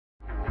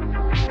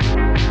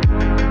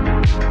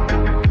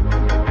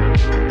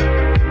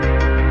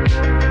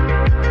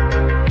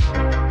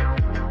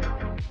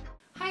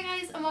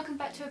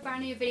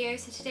new video.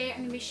 So today I'm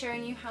going to be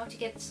showing you how to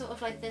get sort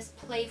of like this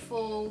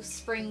playful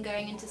spring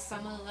going into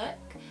summer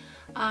look.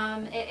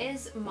 It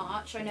is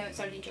March, I know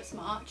it's only just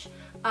March,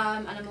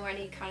 and I'm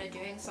already kind of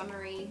doing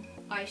summery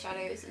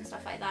eyeshadows and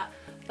stuff like that,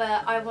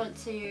 but I want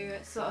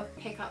to sort of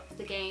pick up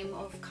the game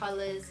of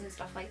colours and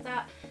stuff like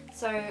that,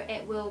 so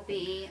it will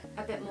be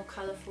a bit more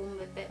colourful,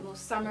 a bit more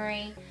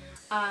summery,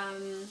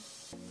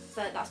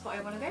 but that's what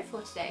I want to go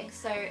for today.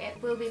 So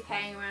it will be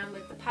playing around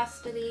with the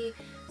pastel-y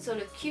sort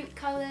of cute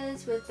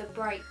colours with the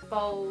bright,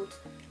 bold,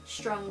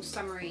 strong,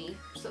 summery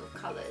sort of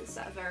colours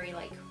that are very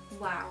like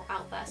wow,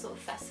 out there, sort of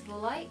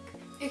festival-like.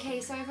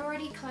 Okay, so I've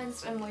already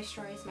cleansed and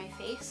moisturised my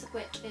face,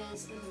 which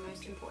is the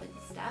most important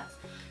step.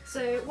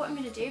 So what I'm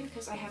going to do,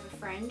 because I have a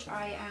fringe,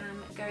 I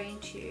am going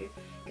to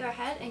go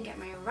ahead and get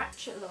my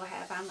ratchet little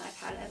hairband that I've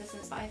had ever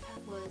since I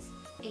was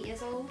 8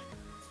 years old.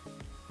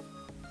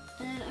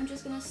 And I'm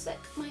just going to slick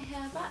my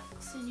hair back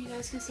so you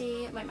guys can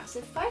see my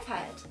massive 5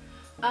 head.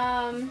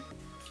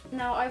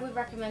 Now I would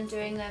recommend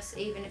doing this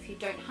even if you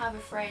don't have a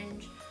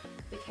fringe,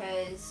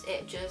 because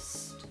it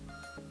just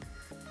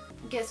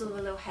gets all the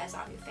little hairs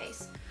out of your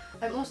face.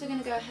 I'm also going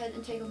to go ahead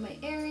and take off my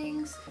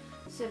earrings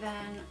so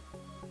then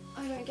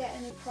I don't get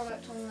any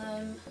product on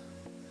them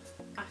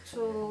at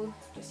all,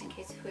 just in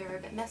case we're a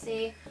bit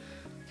messy.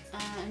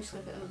 And I'm just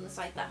going to put them on the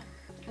side there.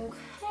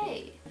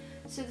 Okay,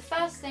 so the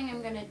first thing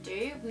I'm going to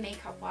do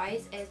makeup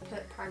wise is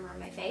put primer on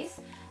my face.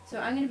 So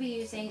I'm going to be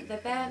using the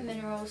Bare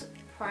Minerals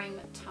Prime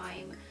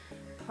Time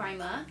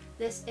primer.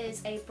 This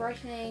is a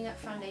brightening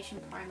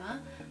foundation primer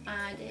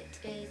and it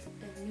is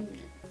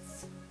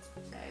luminous.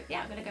 So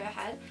yeah, I'm going to go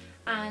ahead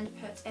and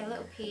put a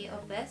little pea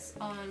of this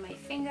on my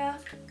finger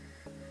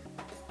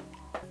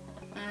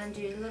and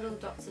do little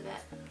dots of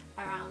it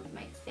around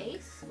my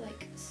face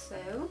like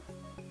so,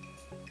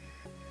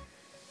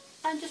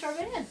 and just rub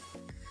it in.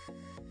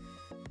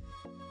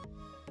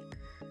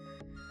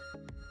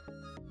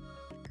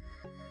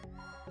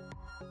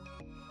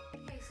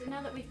 Okay, so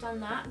now that we've done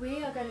that,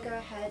 we are going to go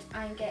ahead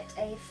and get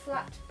a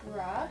flat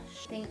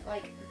brush, think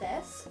like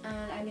this,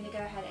 and I'm going to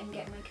go ahead and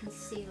get my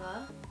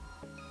concealer,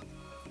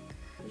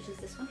 which is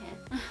this one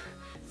here.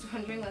 Just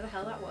wondering what the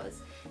hell that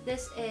was.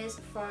 This is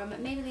from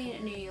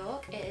Maybelline New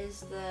York. It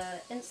is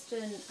the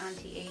Instant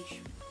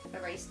Anti-Age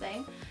Erase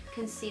thing,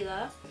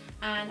 concealer,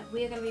 and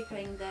we are going to be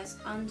putting this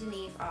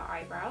underneath our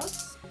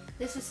eyebrows.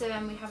 This is so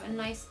then we have a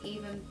nice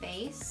even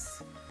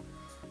base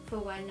for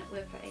when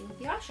we're putting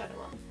the eyeshadow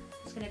on.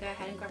 I'm just going to go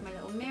ahead and grab my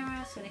little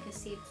mirror so I can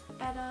see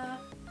better,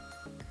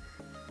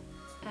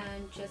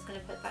 and just going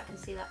to put that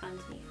concealer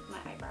underneath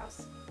my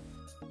eyebrows.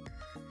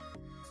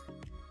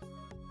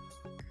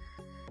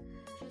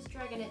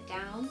 Dragging it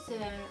down so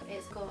then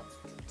it's got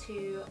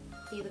to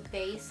be the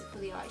base for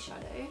the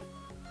eyeshadow.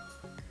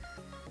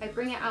 I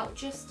bring it out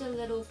just a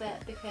little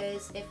bit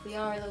because if we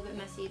are a little bit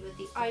messy with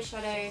the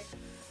eyeshadow,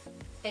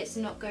 it's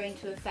not going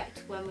to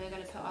affect when we're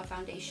going to put our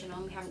foundation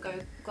on. We haven't got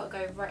to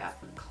go right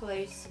up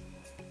close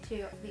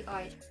to the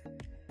eye.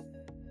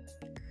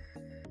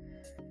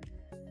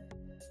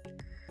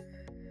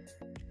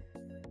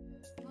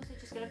 I'm also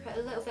just going to put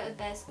a little bit of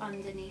this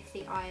underneath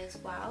the eye as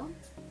well,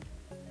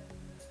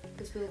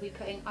 because we'll be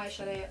putting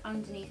eyeshadow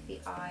underneath the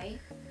eye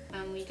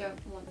and we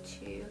don't want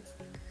to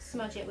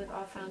smudge it with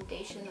our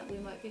foundation that we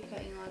might be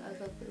putting on a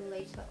little bit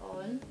later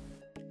on.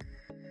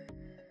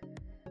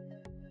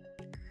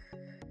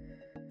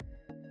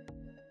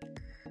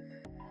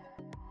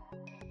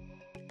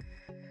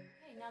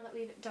 Okay, now that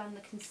we've done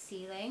the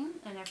concealing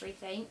and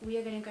everything, we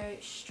are going to go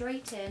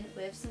straight in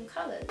with some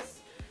colours.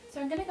 So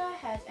I'm going to go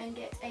ahead and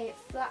get a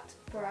flat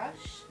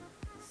brush,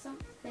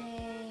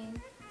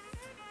 something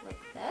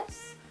like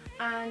this.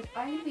 And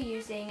I'm going to be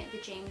using the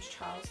James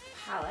Charles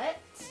palette,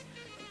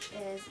 which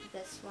is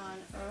this one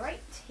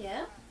right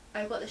here.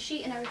 I've got the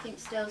sheet and everything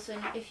still, so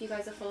if you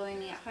guys are following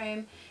me at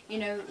home, you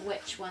know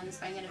which ones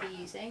I'm going to be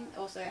using.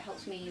 Also, it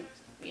helps me,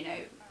 you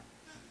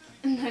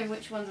know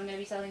which ones I'm going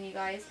to be telling you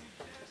guys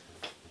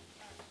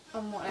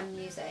on what I'm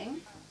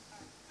using.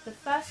 The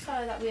first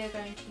colour that we are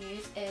going to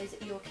use is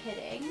You're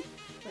Kidding,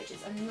 which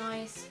is a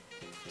nice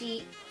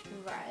deep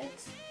red.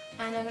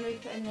 And I'm going to be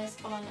putting this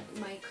on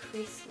my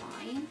crease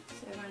line,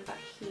 so around about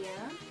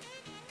here,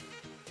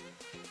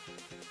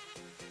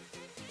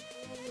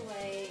 all the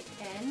way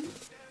in,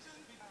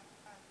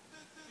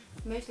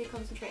 mostly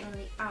concentrating on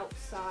the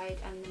outside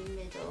and the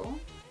middle,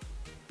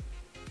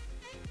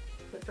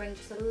 but bring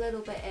just a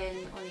little bit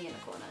in on the inner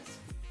corners.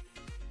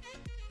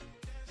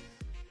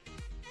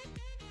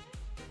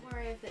 Don't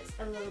worry if it's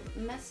a little bit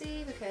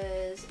messy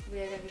because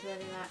we're going to be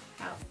blending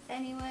that out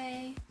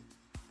anyway.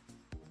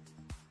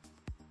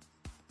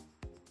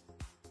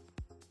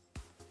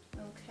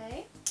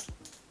 Okay,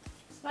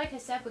 so like I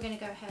said, we're going to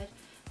go ahead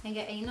and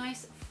get a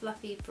nice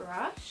fluffy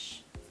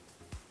brush.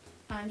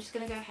 I'm just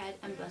going to go ahead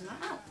and blend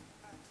that out.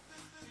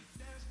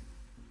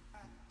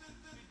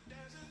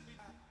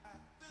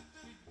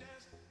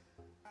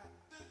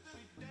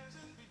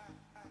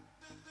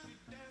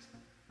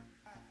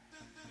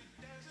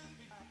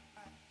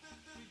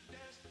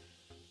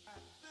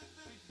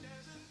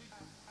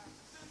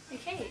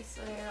 Okay,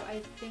 so I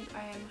think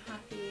I am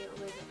happy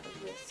with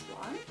this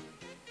one.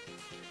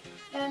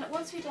 Then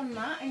once we've done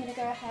that, I'm going to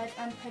go ahead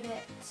and put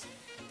it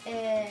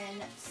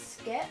in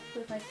Skip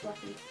with my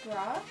fluffy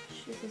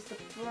brush. This is the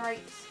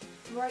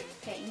bright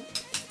pink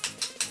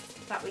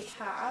that we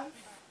have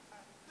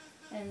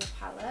in the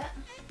palette.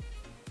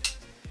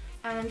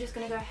 And I'm just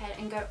going to go ahead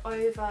and go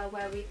over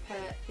where we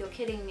put You're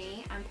Kidding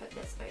Me and put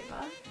this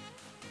over.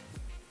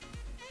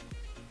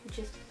 It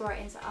just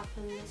brightens it up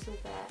a little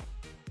bit.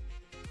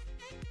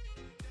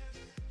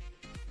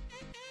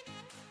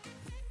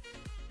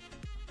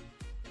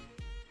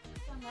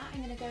 Done that,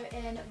 I'm going to go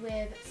in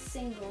with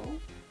Single,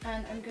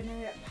 and I'm going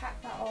to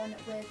pack that on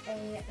with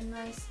a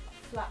nice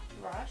flat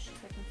brush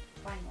if I can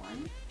find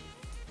one.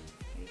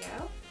 There we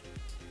go.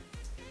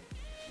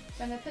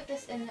 So I'm going to put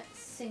this in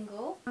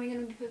Single. I'm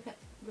going to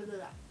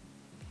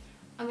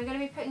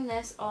be putting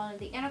this on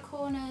the inner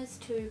corners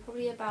to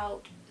probably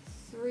about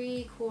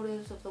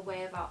 3/4 of the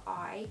way of our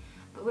eye,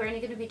 but we're only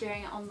going to be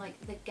doing it on like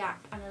the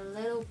gap and a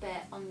little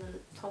bit on the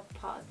top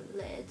part of the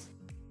lid.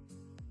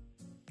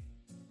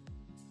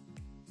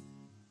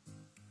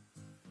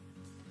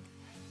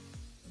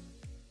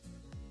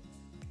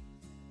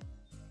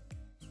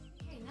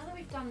 Okay, now that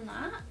we've done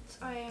that,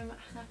 I am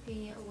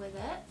happy with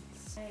it.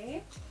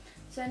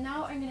 So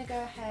now I'm going to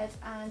go ahead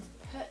and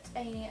put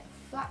a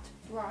flat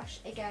brush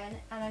again,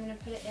 and I'm going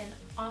to put it in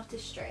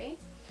Artistry,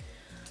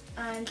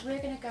 and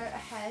we're going to go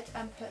ahead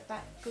and put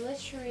that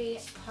glittery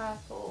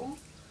purple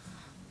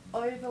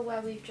over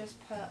where we've just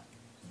put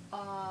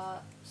our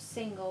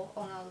Single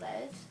on our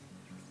lid,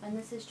 and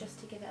this is just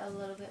to give it a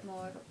little bit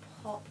more of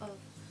a pop of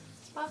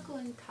sparkle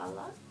and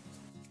colour.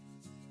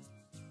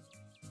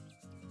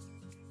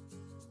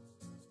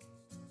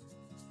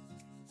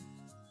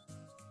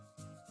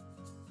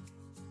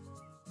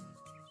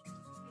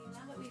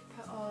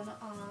 On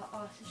our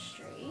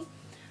Artistry,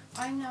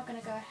 I'm now going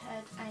to go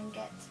ahead and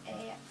get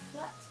a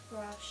flat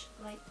brush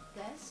like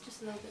this,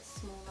 just a little bit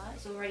smaller.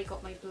 It's already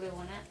got my blue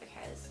on it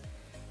because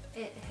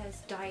it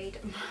has dyed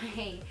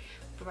my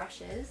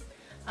brushes,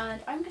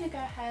 and I'm going to go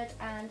ahead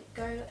and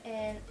go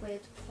in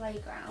with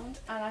Playground,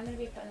 and I'm going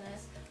to be putting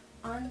this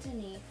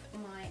underneath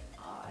my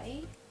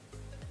eye,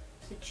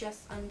 so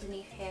just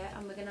underneath here,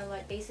 and we're going to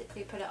like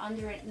basically put it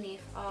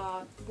underneath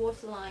our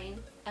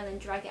waterline and then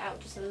drag it out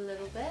just a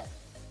little bit.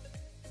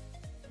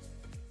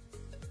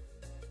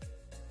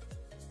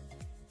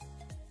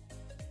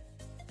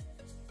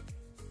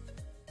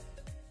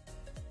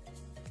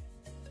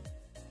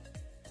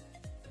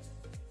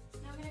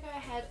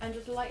 And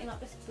just lighten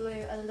up this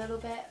blue a little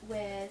bit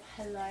with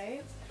Hello.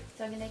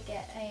 So I'm going to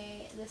get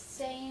the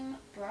same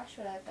brush,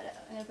 I'm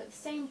going to put the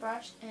same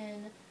brush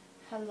in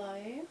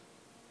Hello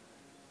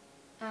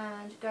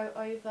and go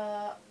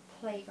over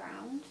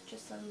Playground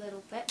just a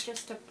little bit,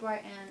 just to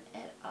brighten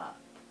it up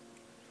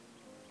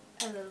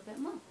a little bit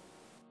more.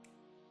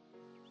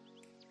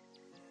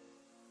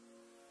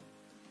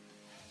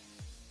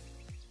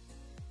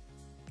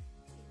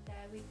 There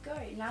we go.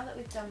 Now that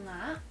we've done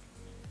that,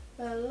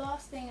 the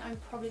last thing I'm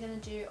probably going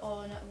to do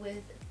on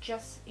with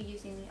just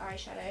using the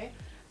eyeshadow,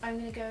 I'm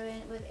going to go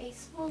in with a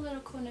small little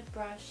cornered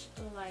brush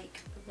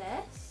like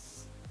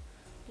this,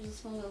 just a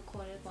small little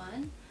cornered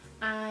one,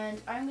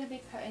 and I'm going to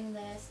be putting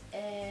this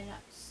in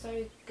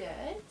So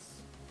Good,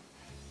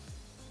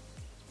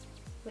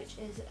 which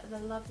is the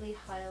lovely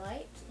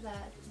highlight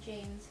that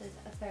James has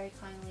very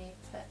kindly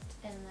put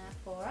in there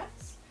for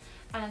us,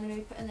 and I'm going to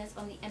be putting this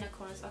on the inner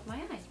corners of my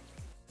eye.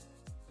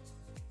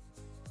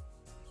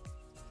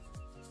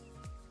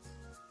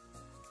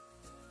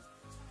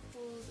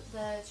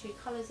 The two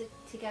colours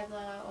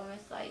together,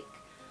 almost like,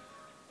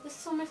 this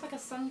is almost like a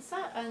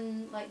sunset,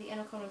 and like the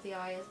inner corner of the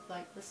eye is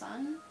like the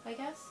sun, I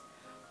guess,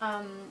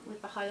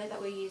 with the highlight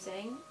that we're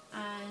using,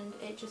 and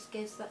it just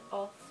gives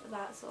off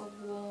that sort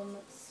of warm,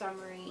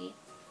 summery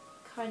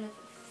kind of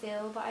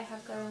feel that I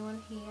have going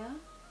on here.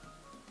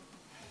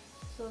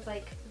 Sort of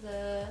like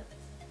the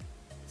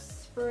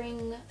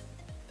spring,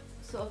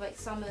 sort of like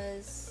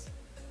summer's,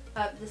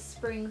 the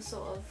spring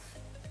sort of,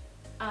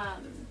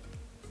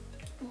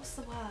 what's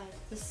the word?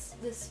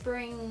 The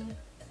spring,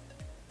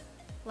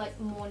 like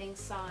morning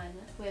sun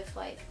with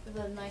like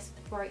the nice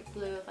bright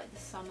blue of like the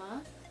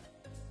summer.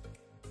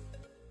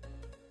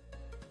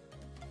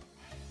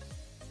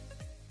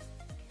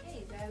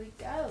 Okay, there we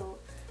go.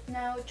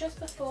 Now just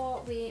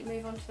before we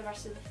move on to the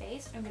rest of the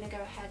face, I'm going to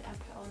go ahead and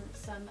put on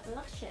some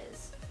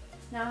lashes.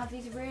 Now I have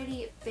these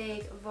really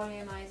big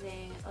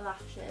volumizing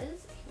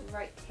lashes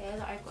right here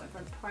that I've got in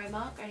from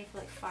Primark, only for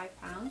like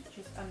 £5, which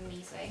is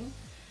amazing.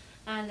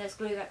 And there's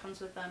glue that comes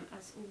with them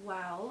as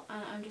well,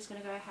 and I'm just going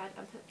to go ahead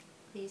and put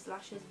these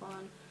lashes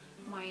on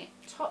my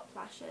top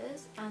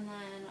lashes, and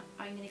then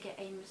I'm going to get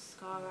a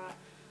mascara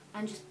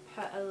and just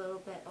put a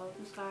little bit of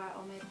mascara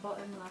on my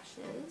bottom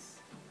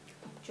lashes,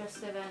 just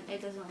so then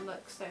it doesn't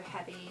look so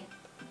heavy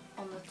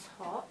on the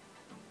top.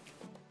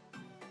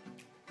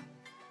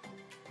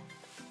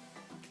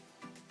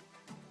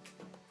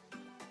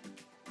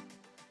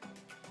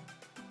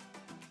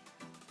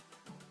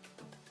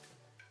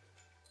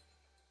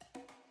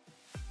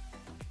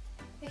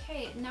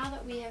 Okay, now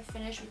that we have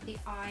finished with the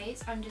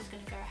eyes, I'm just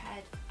going to go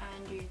ahead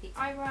and do the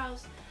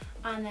eyebrows,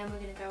 and then we're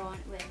going to go on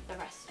with the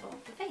rest of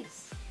the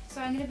face. So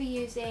I'm going to be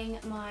using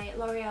my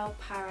L'Oreal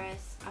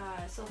Paris,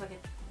 sort of like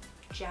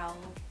a gel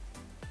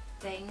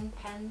thing,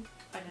 pen,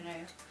 I don't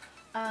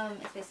know.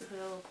 It's basically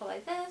a little pot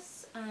like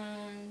this,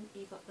 and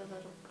you've got the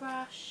little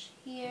brush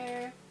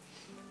here,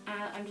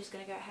 and I'm just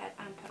going to go ahead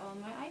and put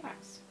on my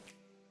eyebrows.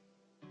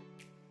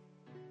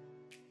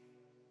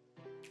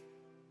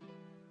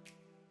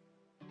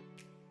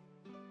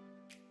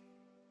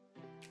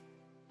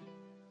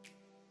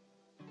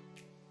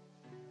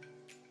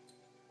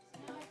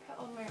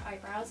 On my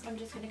eyebrows, I'm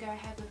just going to go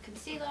ahead with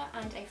concealer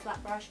and a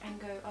flat brush and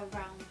go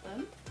around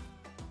them.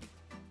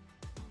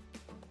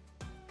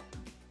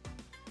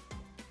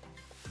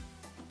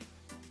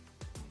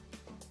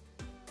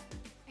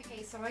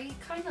 Okay, so I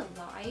kind of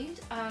lied.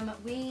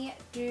 We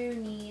do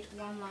need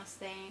one last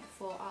thing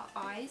for our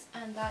eyes,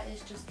 and that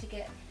is just to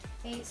get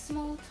a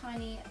small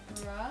tiny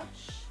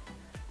brush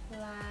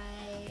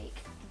like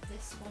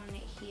this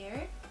one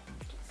here,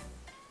 just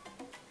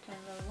a tiny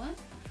little one.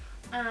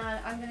 And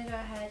I'm going to go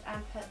ahead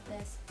and put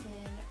this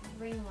in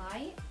ring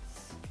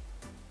lights,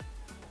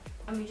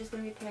 and we're just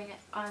going to be putting it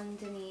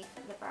underneath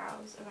the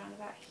brows around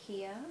about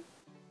here.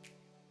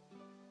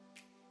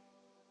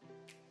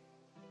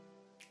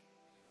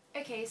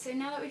 Okay, so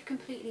now that we've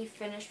completely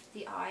finished with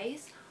the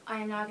eyes, I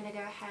am now going to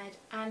go ahead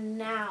and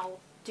now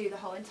do the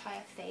whole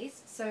entire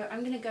face. So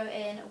I'm going to go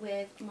in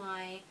with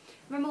my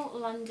Rimmel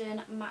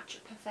London Match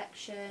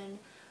Perfection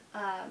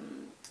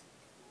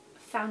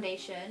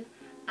foundation.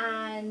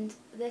 And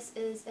this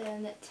is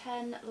in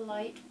 10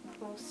 Light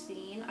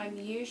Porcelain. I'm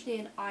usually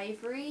in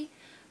ivory,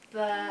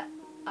 but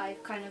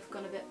I've kind of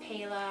gone a bit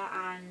paler,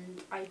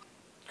 and I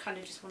kind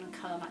of just want to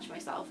colour match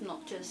myself,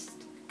 not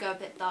just go a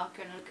bit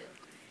darker and look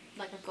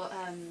like I've got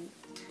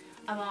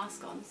a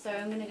mask on. So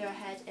I'm going to go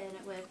ahead in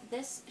with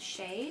this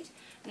shade.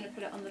 I'm going to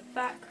put it on the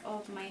back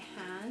of my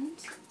hand,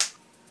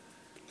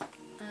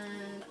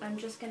 and I'm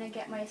just going to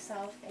get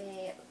myself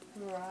a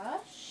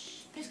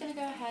brush. I'm just going to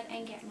go ahead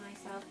and get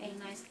myself a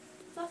nice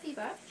fluffy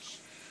brush,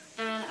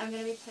 and I'm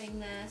going to be putting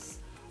this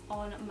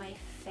on my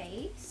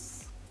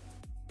face.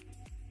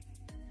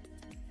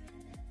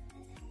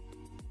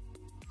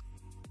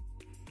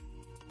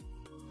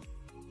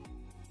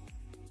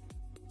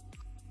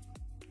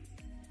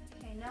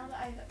 Okay, now that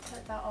I've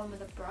put that on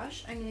with a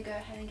brush, I'm going to go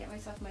ahead and get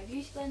myself my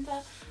beauty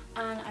blender,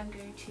 and I'm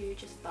going to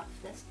just buff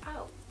this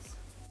out.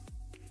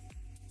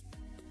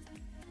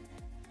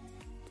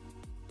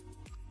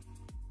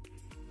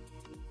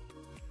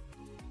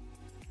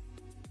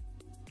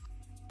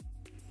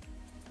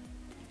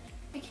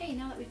 Okay,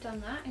 now that we've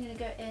done that, I'm going to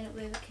go in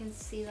with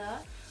concealer,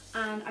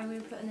 and I'm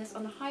going to put in this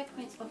on the high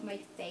points of my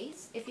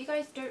face. If you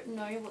guys don't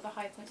know what the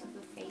high points of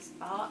the face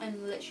are,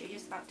 I'm literally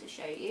just about to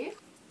show you.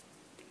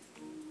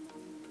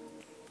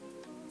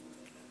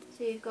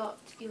 So you've got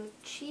your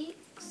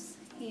cheeks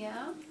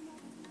here,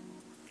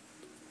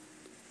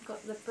 you've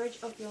got the bridge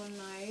of your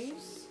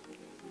nose,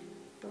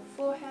 your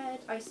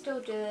forehead. I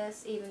still do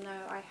this even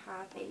though I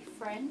have a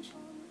fringe,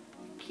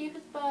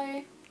 cupid's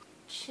bow,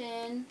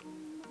 chin,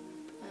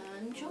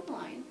 and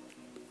jawline.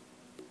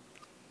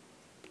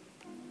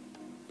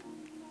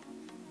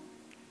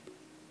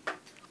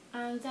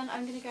 And then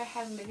I'm going to go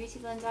ahead with my beauty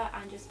blender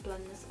and just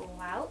blend this all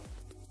out.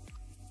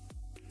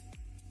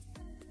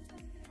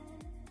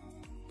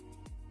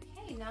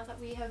 Okay, now that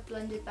we have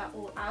blended that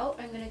all out,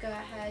 I'm going to go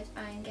ahead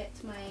and get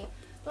my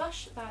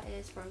blush that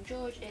is from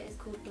George. It is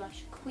called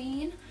Blush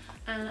Queen,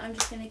 and I'm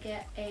just going to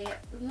get a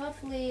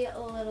lovely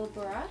little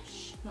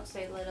brush, not so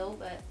little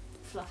but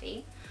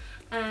fluffy,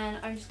 and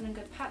I'm just going to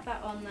go pat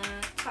that on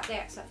there, pat the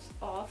excess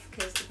off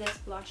because this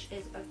blush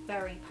is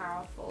very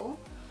powerful.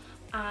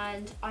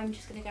 And I'm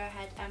just going to go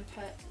ahead and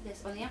put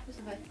this on the apples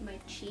of my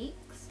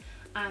cheeks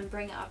and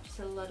bring it up just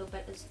a little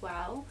bit as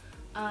well.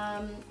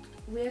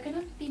 We're going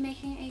to be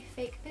making a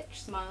fake bitch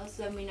smile,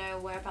 so then we know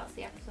whereabouts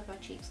the apples of our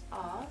cheeks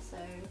are, so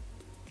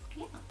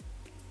yeah.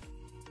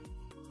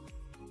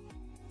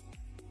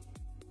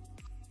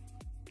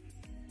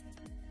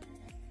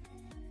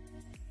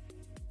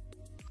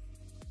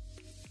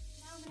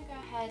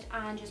 Ahead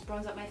and just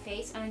bronze up my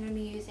face, and I'm going to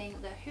be using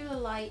the Hula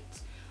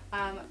Light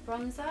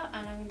bronzer,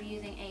 and I'm going to be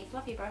using a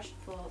fluffy brush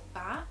for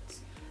that.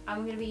 I'm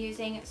going to be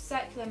using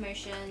circular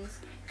motions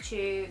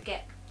to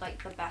get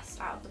like the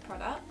best out of the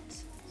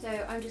product. So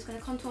I'm just going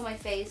to contour my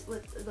face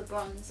with the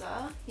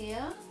bronzer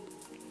here.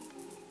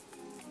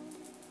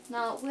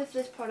 Now with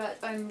this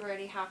product, I'm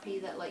really happy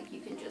that like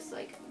you can just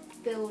like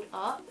build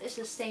up. It's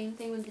the same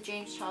thing with the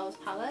James Charles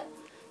palette,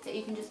 that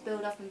you can just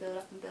build up and build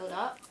up and build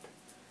up.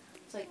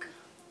 It's like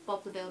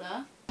Bob the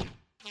Builder.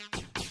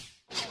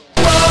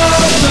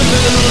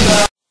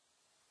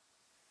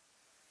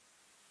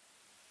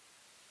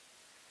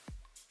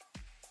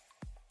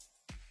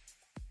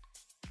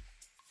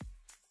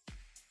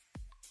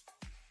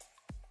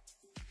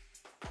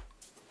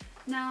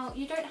 Now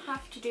you don't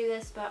have to do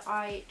this, but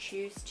I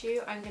choose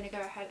to. I'm going to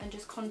go ahead and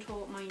just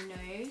contour my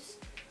nose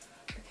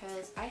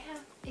because I have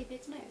a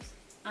big nose,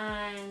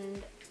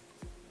 and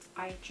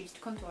I choose to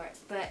contour it.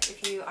 But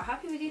if you are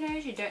happy with your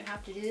nose, you don't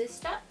have to do this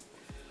step.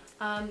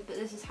 But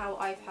this is how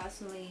I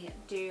personally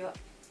do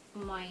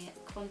my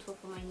contour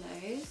for my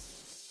nose.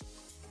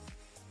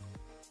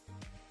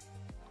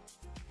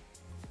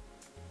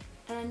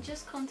 And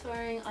just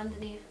contouring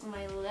underneath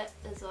my lip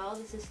as well.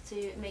 This is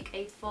to make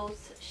a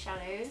false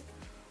shadow,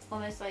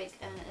 almost like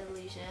an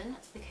illusion,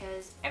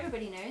 because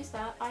everybody knows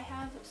that I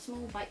have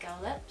small white girl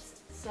lips.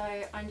 So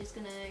I'm just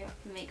going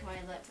to make my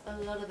lip a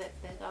little bit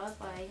bigger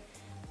by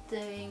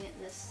doing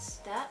this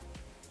step.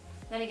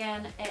 Then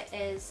again, it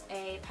is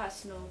a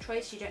personal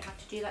choice. You don't have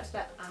to do that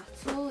step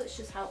at all. It's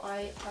just how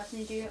I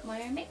personally do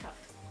my own makeup.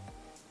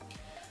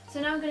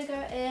 So now I'm going to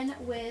go in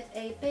with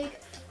a big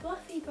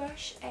fluffy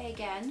brush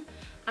again,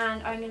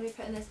 and I'm going to be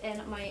putting this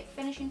in my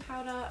finishing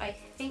powder. I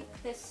think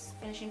this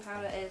finishing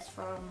powder is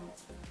from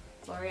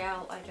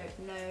L'Oreal. I don't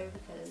know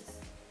because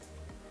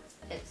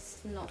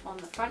it's not on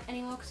the front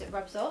anymore because it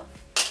rubs off,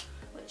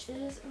 which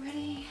is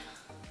really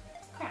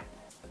crap.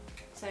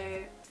 So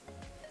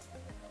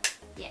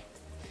yeah.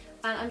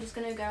 And I'm just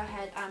going to go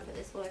ahead and put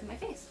this all over my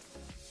face.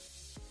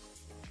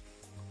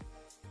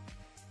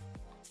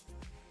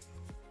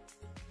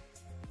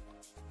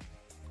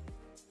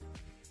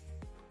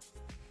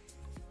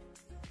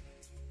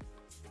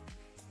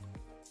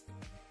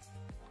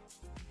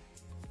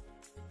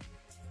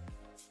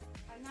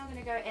 I'm now going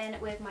to go in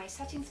with my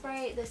setting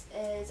spray. This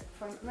is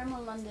from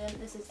Rimmel London.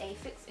 This is a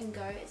Fix and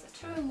Go. It's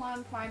a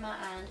 2-in-1 primer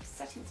and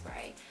setting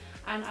spray.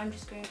 And I'm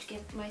just going to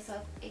give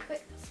myself a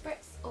quick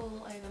spritz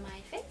all over my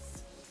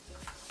face.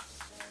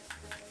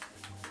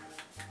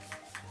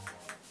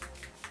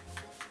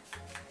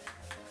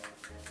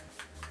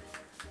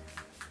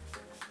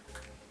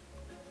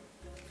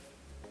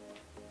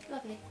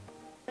 Lovely.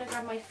 I'm going to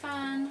grab my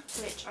fan,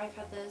 which I've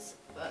had this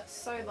for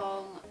so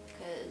long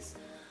because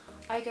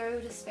I go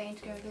to Spain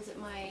to go visit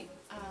my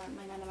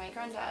my nan and my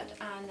granddad,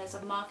 and there's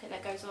a market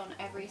that goes on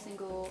every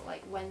single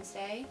like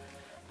Wednesday,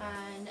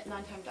 and 9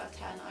 times out of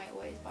 10 I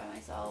always buy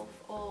myself,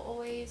 or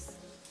always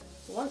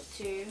want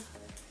to,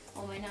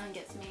 or my nan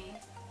gets me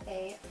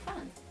a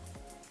fan.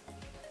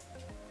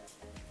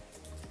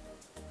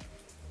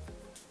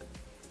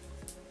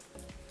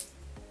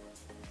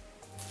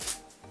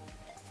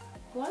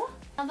 Voila!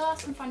 And the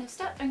last and final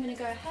step, I'm going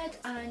to go ahead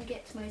and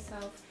get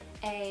myself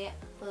a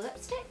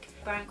lipstick,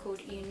 a brand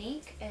called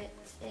Unique. It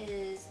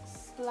is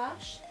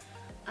Splash,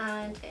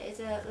 and it is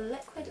a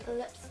liquid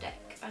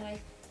lipstick, and I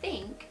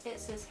think it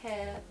says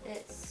here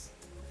it's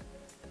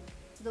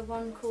the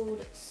one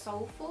called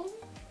Soulful,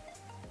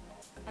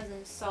 as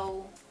in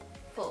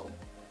soulful,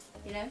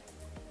 you know?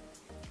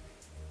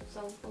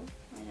 Soulful,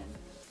 I don't know.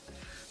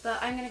 But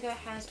I'm going to go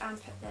ahead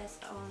and put this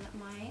on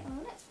my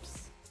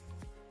lips.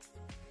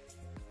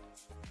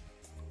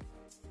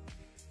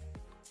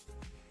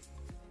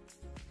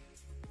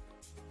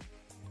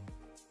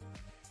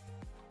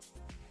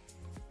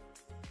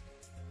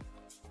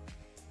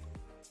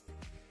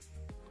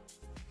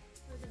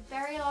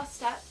 Very last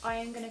step, I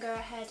am going to go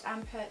ahead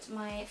and put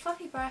my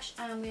fluffy brush,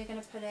 and we are going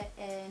to put it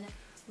in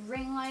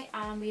ring light,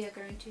 and we are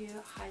going to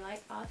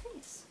highlight our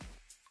face.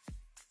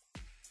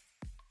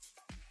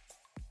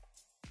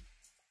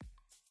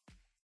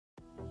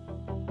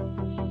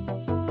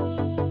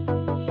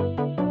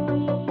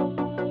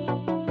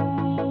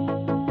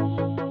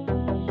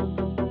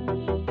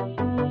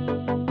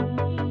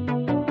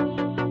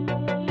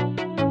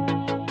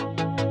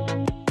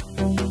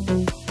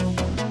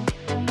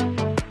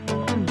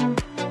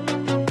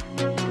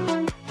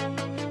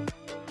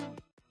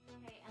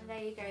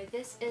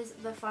 This is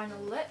the final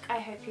look. I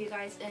hope you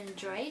guys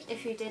enjoyed.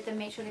 If you did, then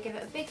make sure to give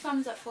it a big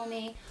thumbs up for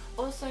me.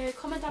 Also,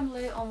 comment down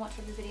below on what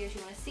type of videos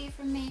you want to see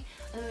from me.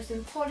 And the most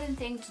important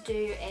thing to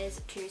do is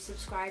to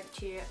subscribe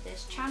to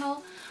this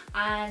channel.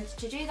 And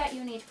to do that,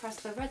 you'll need to press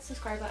the red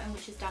subscribe button,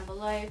 which is down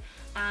below,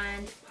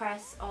 and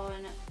press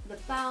on the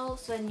bell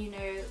so then you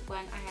know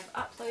when I have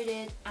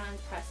uploaded,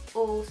 and press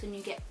all so then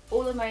you get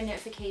all of my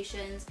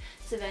notifications.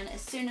 So then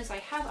as soon as I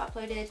have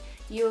uploaded,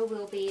 you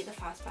will be the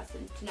first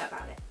person to know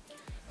about it.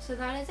 So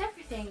that is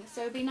everything.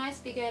 So be nice,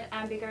 be good,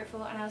 and be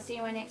grateful, and I'll see you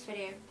in my next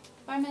video.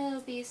 Bye my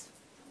little bees.